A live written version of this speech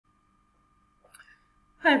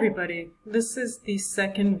Hi everybody, this is the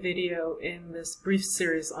second video in this brief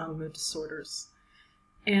series on mood disorders.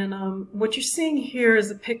 And what you're seeing here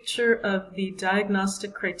is a picture of the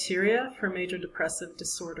diagnostic criteria for major depressive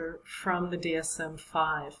disorder from the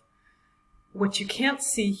DSM-5. What you can't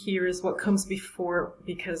see here is what comes before,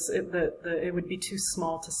 because it would be too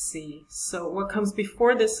small to see. So what comes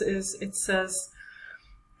before this is, it says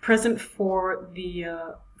present for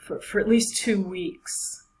at least 2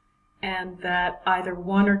 weeks. And that either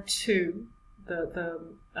one or two, the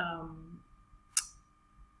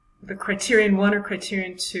criterion 1 or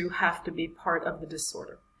criterion 2 have to be part of the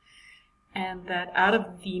disorder. And that out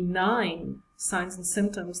of the 9 signs and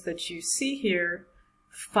symptoms that you see here,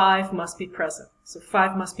 5 must be present. So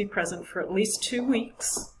 5 must be present for at least 2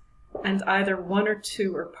 weeks, and either 1 or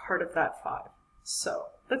 2 are part of that 5. So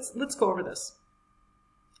let's go over this.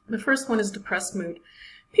 The first one is depressed mood.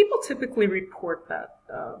 People typically report that.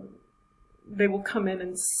 They will come in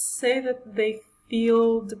and say that they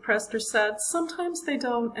feel depressed or sad. Sometimes they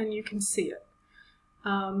don't, and you can see it.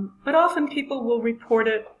 But often people will report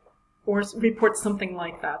it or report something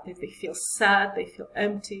like that. They feel sad, they feel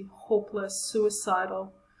empty, hopeless,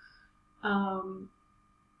 suicidal,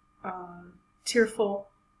 tearful.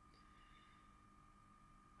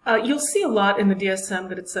 You'll see a lot in the DSM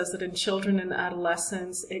that it says that in children and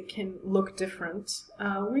adolescents it can look different.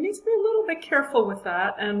 We need to be a little bit careful with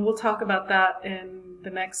that, and we'll talk about that in the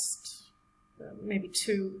next maybe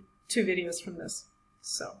two videos from this.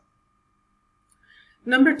 So,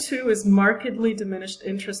 number 2 is markedly diminished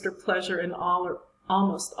interest or pleasure in all or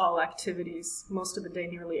almost all activities, most of the day,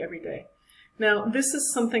 nearly every day. Now, this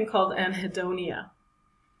is something called anhedonia.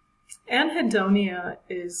 Anhedonia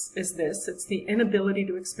is this. It's the inability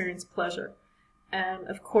to experience pleasure. And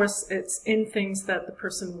of course, it's in things that the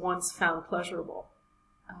person once found pleasurable.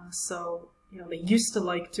 So, they used to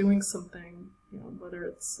like doing something, whether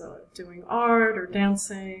it's doing art or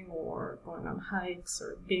dancing or going on hikes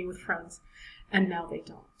or being with friends, and now they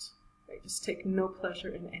don't. They just take no pleasure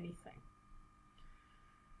in anything.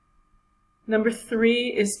 Number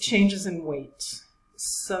 3 is changes in weight.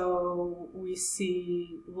 So we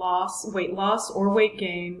see weight loss or weight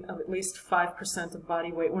gain of at least 5% of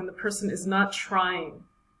body weight when the person is not trying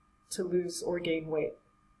to lose or gain weight.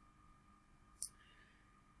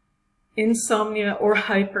 Insomnia or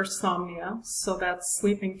hypersomnia, so that's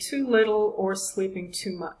sleeping too little or sleeping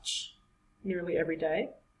too much, nearly every day.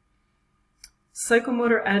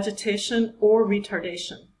 Psychomotor agitation or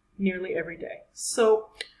retardation, nearly every day. So,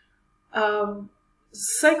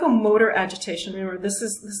 psychomotor agitation, remember, this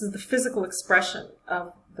is the physical expression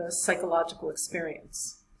of the psychological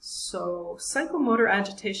experience. So psychomotor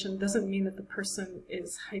agitation doesn't mean that the person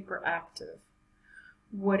is hyperactive.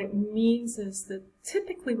 What it means is that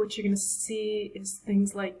typically what you're going to see is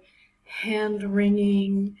things like hand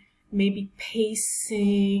wringing, maybe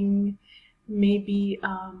pacing, maybe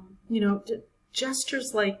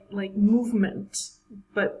gestures like movement,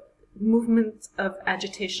 but movement of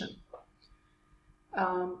agitation.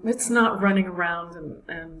 It's not running around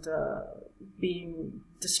and being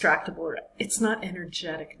distractible, or it's not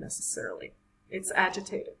energetic necessarily. It's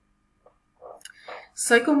agitated.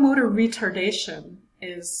 Psychomotor retardation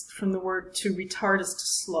is from the word to retard is to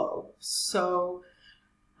slow. So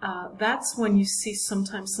that's when you see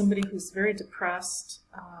sometimes somebody who's very depressed,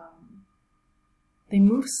 they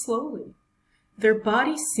move slowly. Their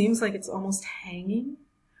body seems like it's almost hanging.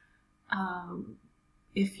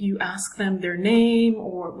 If you ask them their name,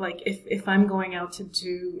 or like if I'm going out to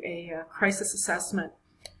do a crisis assessment,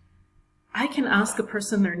 I can ask a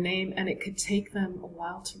person their name and it could take them a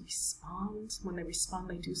while to respond. When they respond,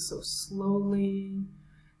 they do so slowly.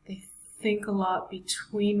 They think a lot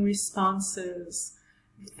between responses.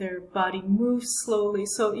 Their body moves slowly.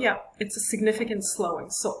 So yeah, it's a significant slowing.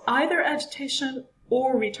 So either agitation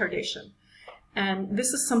or retardation. And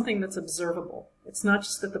this is something that's observable. It's not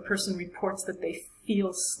just that the person reports that they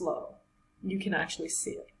feel slow. You can actually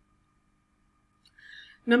see it.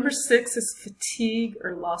 Number 6 is fatigue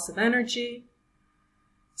or loss of energy.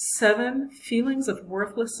 7, feelings of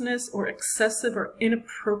worthlessness or excessive or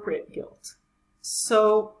inappropriate guilt.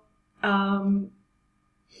 So,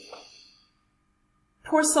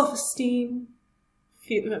 poor self-esteem,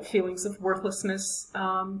 feelings of worthlessness,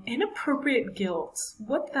 inappropriate guilt.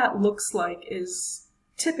 What that looks like is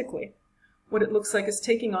typically what it looks like is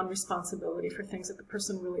taking on responsibility for things that the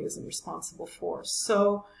person really isn't responsible for.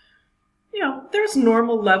 So, there's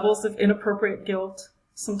normal levels of inappropriate guilt.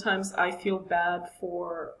 Sometimes I feel bad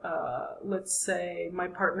for, let's say, my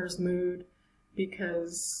partner's mood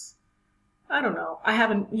because I don't know, I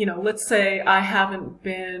haven't, let's say I haven't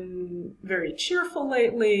been very cheerful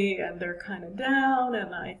lately and they're kind of down,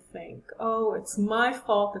 and I think, oh, it's my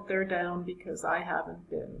fault that they're down because I haven't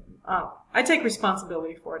been, I take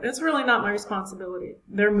responsibility for it. It's really not my responsibility.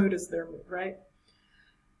 Their mood is their mood, right?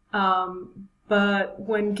 But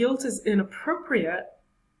when guilt is inappropriate,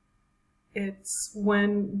 it's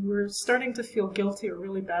when we're starting to feel guilty or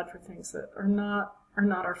really bad for things that are not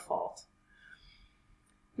our fault.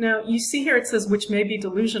 Now, you see here it says, which may be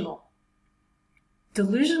delusional.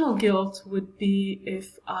 Delusional guilt would be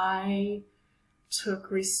if I took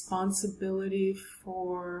responsibility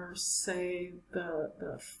for, say,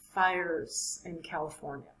 the fires in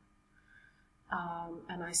California.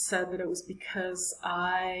 And I said that it was because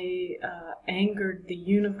I angered the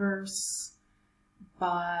universe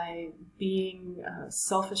by being a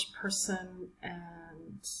selfish person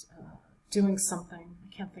and doing something.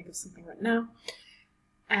 I can't think of something right now.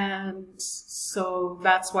 And so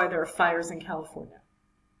that's why there are fires in California.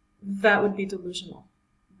 That would be delusional.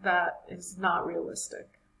 That is not realistic.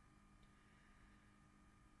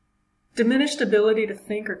 Diminished ability to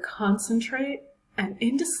think or concentrate, and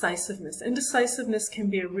indecisiveness. Indecisiveness can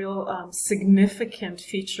be a real significant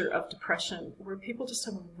feature of depression, where people just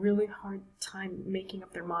have a really hard time making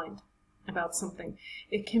up their mind about something.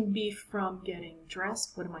 It can be from getting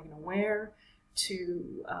dressed, what am I going to wear,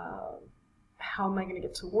 to how am I going to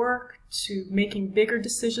get to work, to making bigger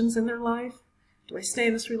decisions in their life. Do I stay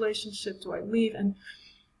in this relationship? Do I leave? And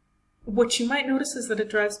what you might notice is that it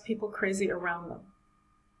drives people crazy around them,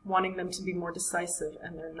 wanting them to be more decisive,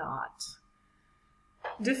 and they're not.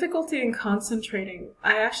 Difficulty in concentrating.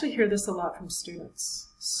 I actually hear this a lot from students.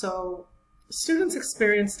 So students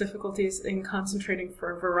experience difficulties in concentrating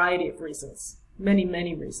for a variety of reasons, many,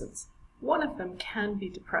 many reasons. One of them can be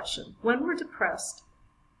depression. When we're depressed,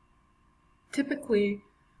 typically,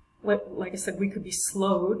 like I said, we could be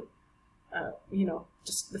slowed.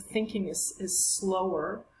 Just the thinking is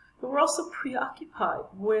slower, but we're also preoccupied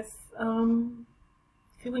with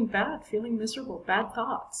feeling bad, feeling miserable, bad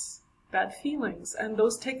thoughts, bad feelings, and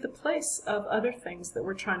those take the place of other things that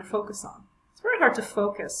we're trying to focus on. It's very hard to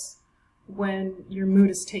focus when your mood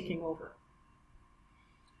is taking over.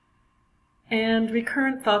 And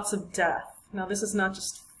recurrent thoughts of death. Now, this is not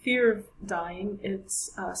just fear of dying,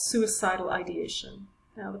 it's suicidal ideation.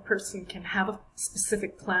 Now, the person can have a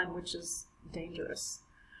specific plan, which is dangerous.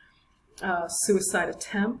 Suicide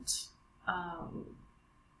attempt.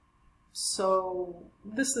 So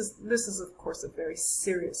this is of course a very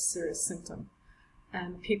serious symptom,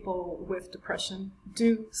 and people with depression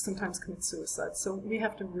do sometimes commit suicide. So we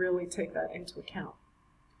have to really take that into account.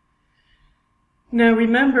 Now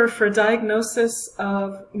remember, for a diagnosis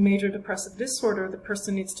of major depressive disorder, the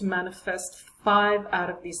person needs to manifest 5 out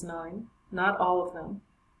of these 9, not all of them,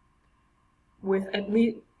 with at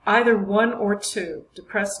least either 1 or 2,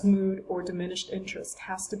 depressed mood or diminished interest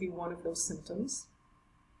has to be one of those symptoms.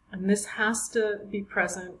 And this has to be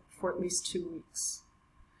present for at least 2 weeks.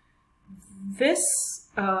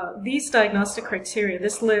 These diagnostic criteria,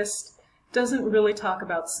 this list, doesn't really talk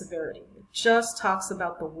about severity. It just talks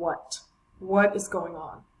about the what is going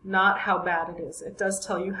on, not how bad it is. It does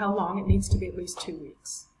tell you how long. It needs to be at least 2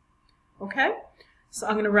 weeks. Okay? So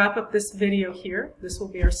I'm going to wrap up this video here. This will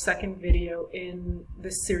be our second video in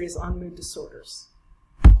this series on mood disorders.